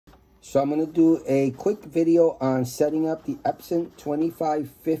So I'm going to do a quick video on setting up the Epson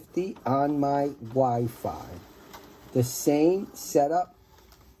 2550 on my Wi-Fi. The same setup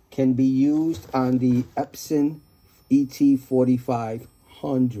can be used on the Epson ET4500.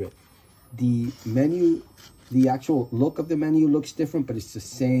 The menu, the actual look of the menu looks different, but it's the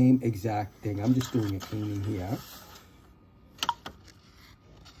same exact thing. I'm just doing a cleaning here.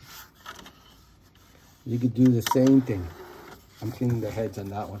 You could do the same thing. I'm cleaning the heads on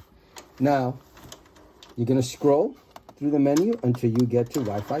that one. Now, you're going to scroll through the menu until you get to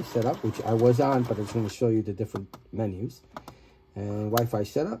Wi-Fi setup, which I was on, but it's going to show you the different menus. And Wi-Fi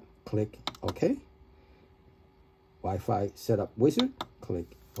setup, click OK. Wi-Fi setup wizard,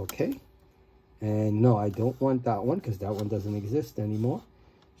 click OK. And no, I don't want that one because that one doesn't exist anymore.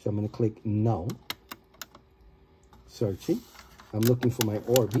 So I'm going to click no. Searching. I'm looking for my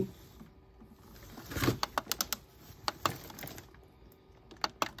Orbi.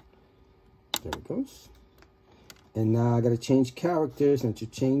 There it goes. And now I got to change characters. And to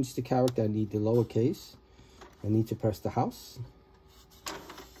change the character, I need the lowercase. I need to press the house.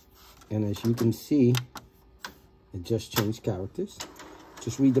 And as you can see, it just changed characters.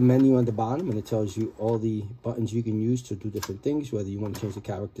 Just read the menu on the bottom, and it tells you all the buttons you can use to do different things, whether you want to change the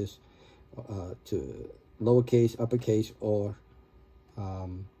characters to lowercase, uppercase, or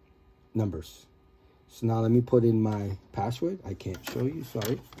numbers. So now let me put in my password. I can't show you,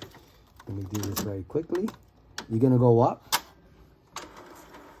 sorry. Let me do this very quickly. You're going to go up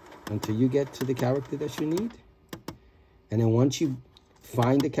until you get to the character that you need. And then once you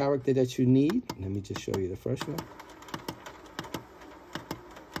find the character that you need, let me just show you the first one.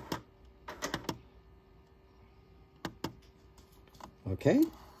 Okay,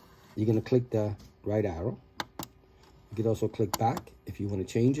 you're going to click the right arrow. You can also click back if you want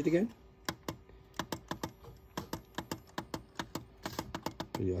to change it again.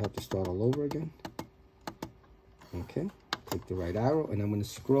 So you'll have to start all over again. Okay, click the right arrow, and I'm going to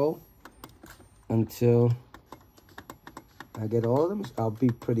scroll until I get all of them. I'll be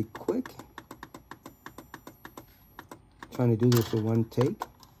pretty quick. Trying to do this in one take.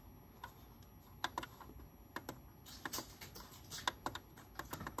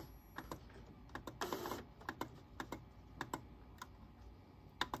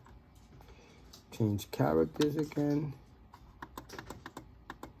 Change characters again.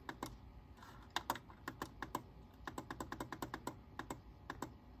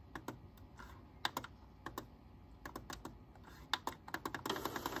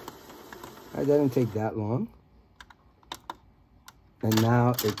 It doesn't take that long. And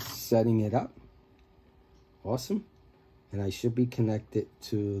now it's setting it up. Awesome. And I should be connected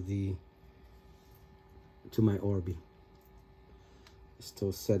to my Orbi. It's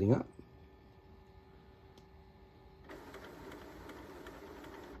still setting up.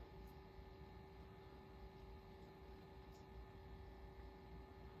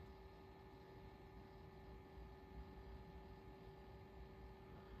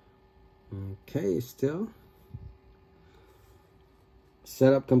 Okay, still.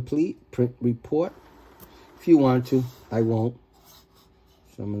 Setup complete. Print report. If you want to, I won't.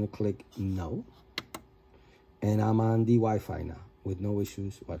 So I'm going to click no. And I'm on the Wi-Fi now with no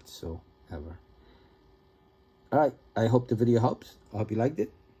issues whatsoever. All right. I hope the video helps. I hope you liked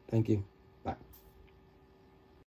it. Thank you.